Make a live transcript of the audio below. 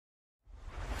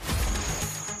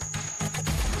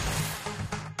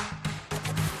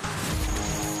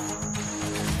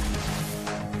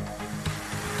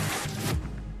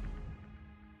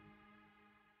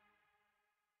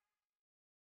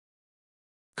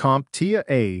CompTIA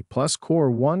A plus Core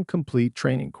 1 Complete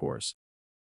Training Course.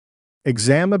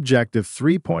 Exam Objective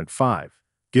 3.5.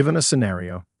 Given a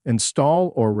scenario,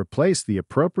 install or replace the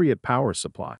appropriate power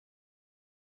supply.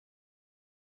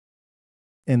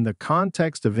 In the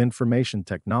context of information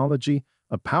technology,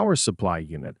 a power supply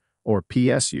unit, or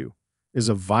PSU, is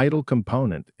a vital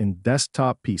component in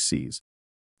desktop PCs.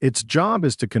 Its job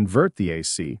is to convert the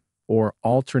AC, or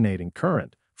alternating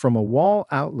current, from a wall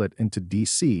outlet into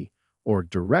DC, or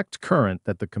direct current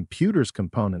that the computer's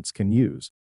components can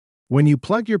use. When you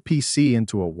plug your PC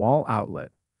into a wall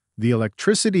outlet, the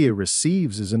electricity it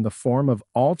receives is in the form of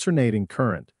alternating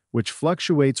current, which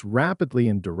fluctuates rapidly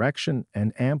in direction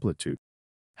and amplitude.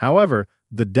 However,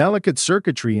 the delicate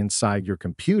circuitry inside your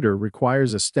computer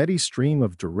requires a steady stream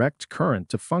of direct current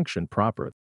to function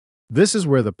properly. This is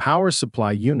where the power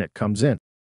supply unit comes in.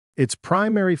 Its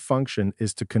primary function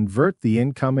is to convert the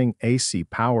incoming AC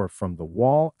power from the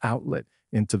wall outlet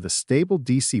into the stable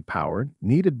DC power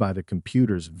needed by the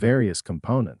computer's various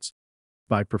components.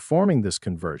 By performing this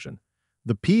conversion,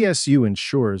 the PSU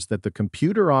ensures that the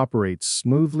computer operates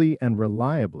smoothly and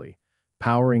reliably,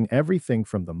 powering everything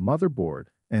from the motherboard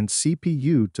and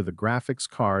CPU to the graphics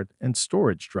card and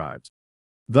storage drives.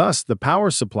 Thus, the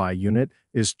power supply unit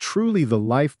is truly the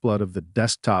lifeblood of the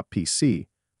desktop PC,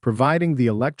 providing the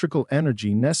electrical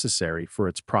energy necessary for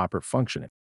its proper functioning.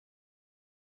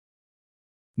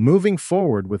 Moving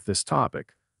forward with this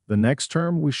topic, the next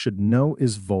term we should know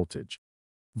is voltage.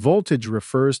 Voltage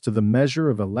refers to the measure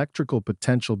of electrical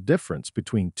potential difference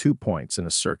between 2 points in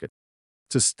a circuit.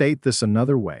 To state this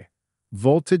another way,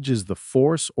 voltage is the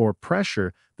force or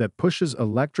pressure that pushes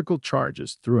electrical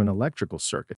charges through an electrical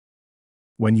circuit.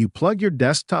 When you plug your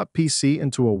desktop PC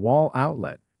into a wall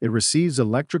outlet, it receives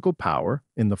electrical power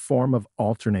in the form of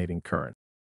alternating current.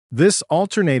 This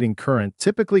alternating current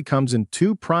typically comes in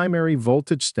two primary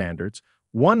voltage standards: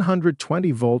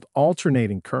 120-volt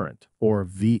alternating current, or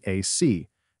VAC,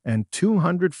 and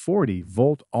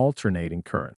 240-volt alternating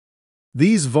current.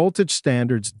 These voltage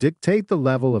standards dictate the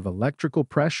level of electrical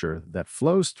pressure that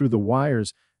flows through the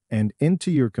wires and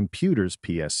into your computer's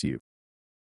PSU.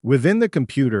 Within the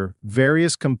computer,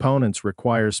 various components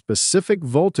require specific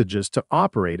voltages to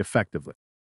operate effectively.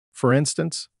 For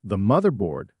instance, the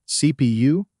motherboard,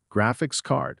 CPU, graphics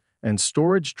card, and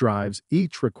storage drives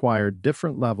each require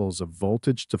different levels of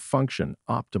voltage to function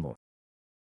optimally.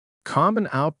 Common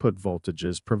output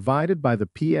voltages provided by the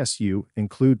PSU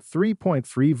include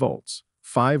 3.3 volts,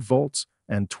 5 volts,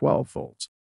 and 12 volts.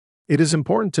 It is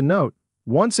important to note,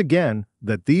 once again,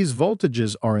 that these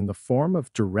voltages are in the form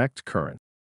of direct current.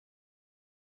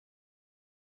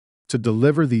 To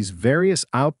deliver these various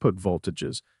output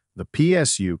voltages, the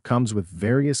PSU comes with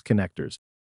various connectors,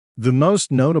 the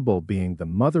most notable being the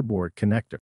motherboard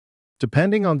connector.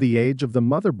 Depending on the age of the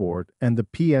motherboard and the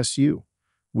PSU,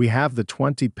 we have the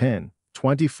 20-pin,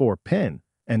 24-pin,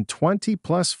 and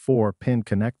 20+4-pin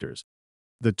connectors.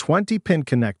 The 20-pin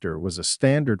connector was a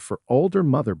standard for older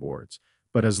motherboards,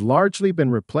 but has largely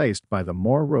been replaced by the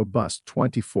more robust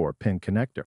 24-pin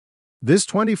connector. This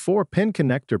 24-pin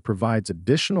connector provides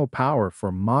additional power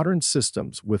for modern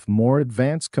systems with more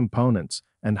advanced components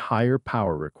and higher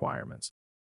power requirements.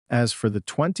 As for the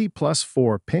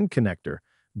 20+4-pin connector,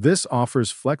 this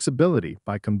offers flexibility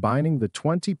by combining the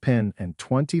 20-pin and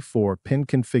 24-pin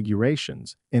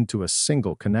configurations into a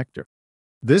single connector.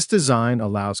 This design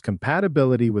allows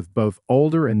compatibility with both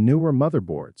older and newer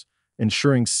motherboards,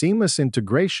 ensuring seamless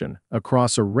integration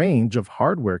across a range of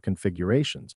hardware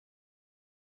configurations.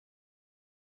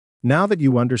 Now that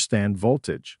you understand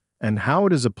voltage and how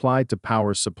it is applied to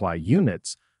power supply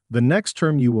units, the next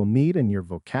term you will meet in your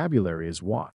vocabulary is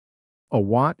watt. A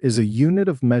watt is a unit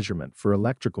of measurement for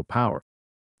electrical power.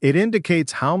 It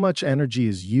indicates how much energy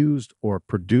is used or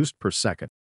produced per second.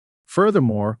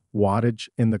 Furthermore, wattage,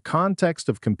 in the context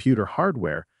of computer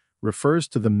hardware, refers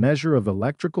to the measure of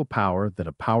electrical power that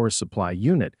a power supply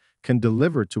unit can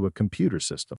deliver to a computer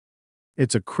system.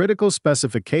 It's a critical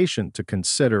specification to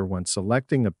consider when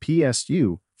selecting a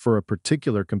PSU for a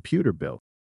particular computer build.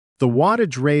 The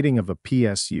wattage rating of a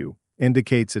PSU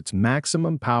indicates its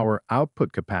maximum power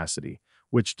output capacity,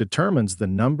 which determines the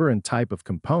number and type of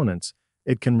components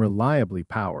it can reliably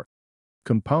power.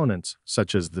 Components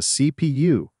such as the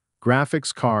CPU,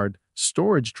 graphics card,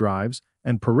 storage drives,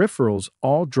 and peripherals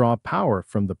all draw power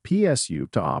from the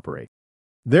PSU to operate.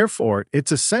 Therefore,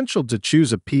 it's essential to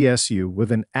choose a PSU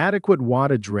with an adequate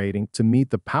wattage rating to meet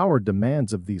the power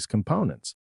demands of these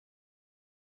components.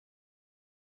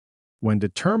 When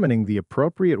determining the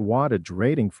appropriate wattage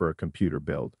rating for a computer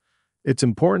build, it's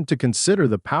important to consider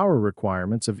the power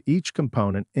requirements of each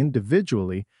component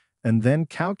individually and then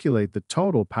calculate the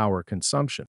total power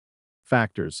consumption.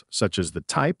 Factors such as the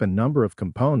type and number of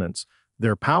components,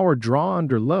 their power draw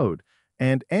under load,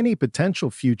 and any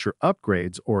potential future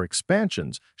upgrades or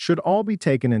expansions should all be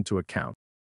taken into account.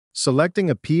 Selecting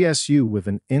a PSU with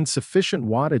an insufficient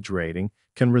wattage rating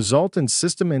can result in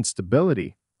system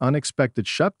instability, unexpected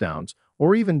shutdowns,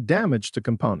 or even damage to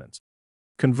components.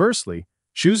 Conversely,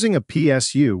 choosing a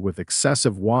PSU with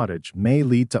excessive wattage may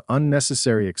lead to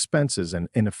unnecessary expenses and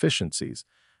inefficiencies,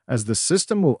 as the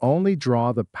system will only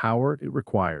draw the power it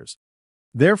requires.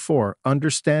 Therefore,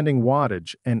 understanding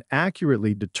wattage and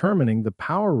accurately determining the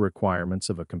power requirements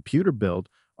of a computer build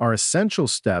are essential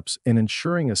steps in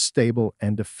ensuring a stable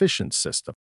and efficient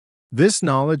system. This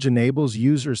knowledge enables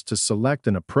users to select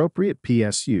an appropriate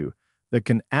PSU that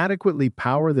can adequately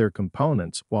power their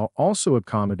components while also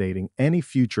accommodating any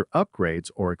future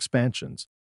upgrades or expansions.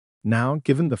 Now,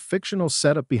 given the fictional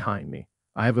setup behind me,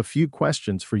 I have a few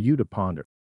questions for you to ponder.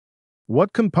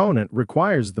 What component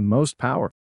requires the most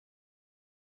power?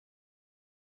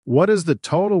 What is the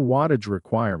total wattage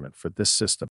requirement for this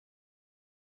system?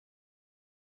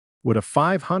 Would a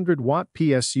 500-watt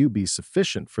PSU be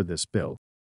sufficient for this build?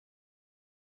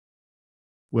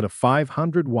 Would a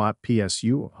 500-watt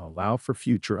PSU allow for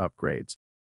future upgrades?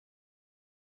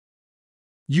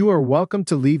 You are welcome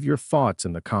to leave your thoughts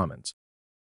in the comments.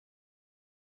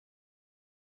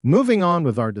 Moving on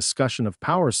with our discussion of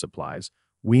power supplies,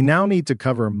 we now need to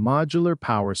cover modular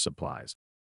power supplies.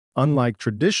 Unlike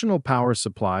traditional power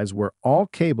supplies where all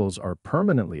cables are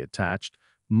permanently attached,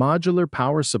 modular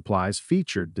power supplies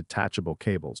feature detachable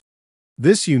cables.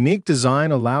 This unique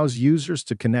design allows users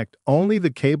to connect only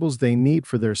the cables they need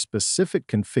for their specific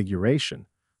configuration,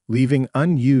 leaving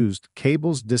unused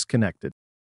cables disconnected.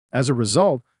 As a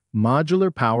result,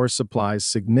 modular power supplies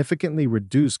significantly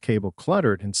reduce cable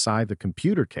clutter inside the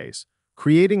computer case,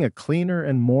 creating a cleaner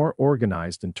and more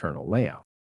organized internal layout.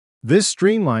 This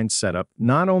streamlined setup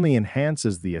not only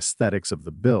enhances the aesthetics of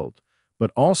the build, but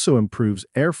also improves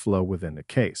airflow within the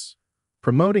case,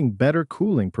 promoting better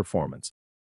cooling performance.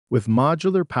 With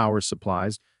modular power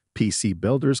supplies, PC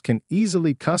builders can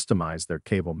easily customize their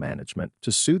cable management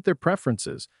to suit their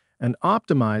preferences and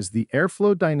optimize the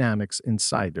airflow dynamics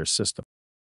inside their system.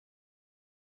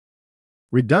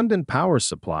 Redundant power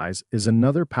supplies is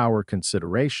another power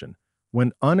consideration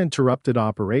when uninterrupted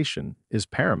operation is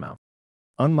paramount.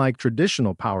 Unlike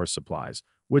traditional power supplies,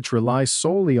 which rely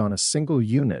solely on a single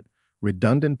unit,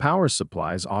 redundant power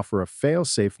supplies offer a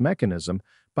fail-safe mechanism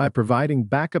by providing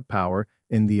backup power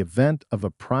in the event of a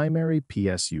primary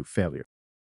PSU failure.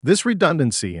 This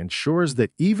redundancy ensures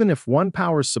that even if one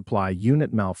power supply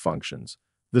unit malfunctions,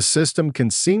 the system can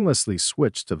seamlessly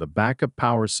switch to the backup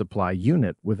power supply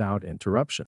unit without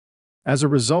interruption. As a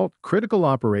result, critical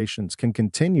operations can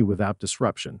continue without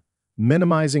disruption,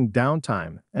 minimizing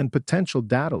downtime and potential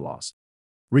data loss.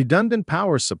 Redundant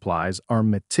power supplies are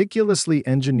meticulously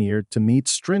engineered to meet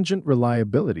stringent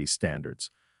reliability standards,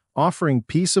 offering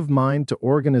peace of mind to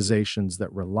organizations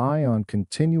that rely on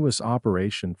continuous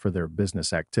operation for their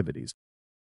business activities.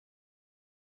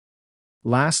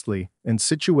 Lastly, in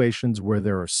situations where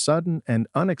there are sudden and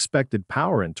unexpected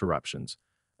power interruptions,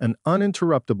 an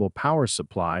uninterruptible power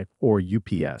supply, or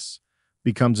UPS,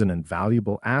 becomes an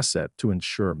invaluable asset to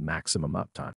ensure maximum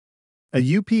uptime.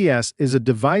 A UPS is a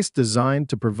device designed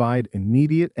to provide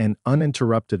immediate and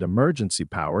uninterrupted emergency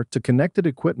power to connected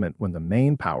equipment when the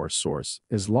main power source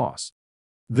is lost.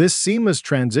 This seamless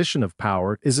transition of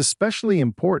power is especially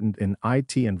important in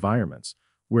IT environments,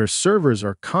 where servers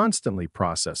are constantly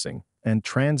processing and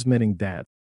transmitting data.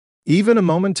 Even a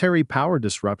momentary power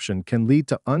disruption can lead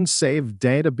to unsaved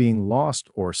data being lost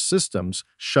or systems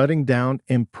shutting down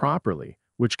improperly,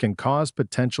 which can cause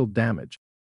potential damage.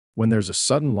 When there's a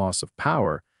sudden loss of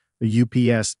power, the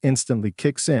UPS instantly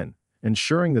kicks in,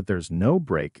 ensuring that there's no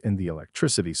break in the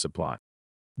electricity supply.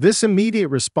 This immediate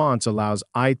response allows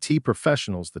IT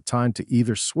professionals the time to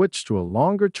either switch to a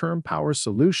longer-term power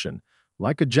solution,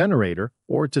 like a generator,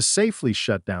 or to safely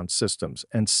shut down systems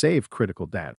and save critical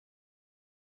data.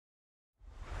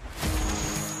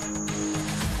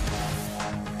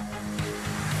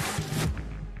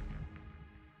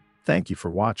 Thank you for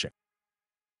watching.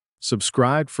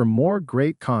 Subscribe for more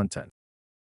great content.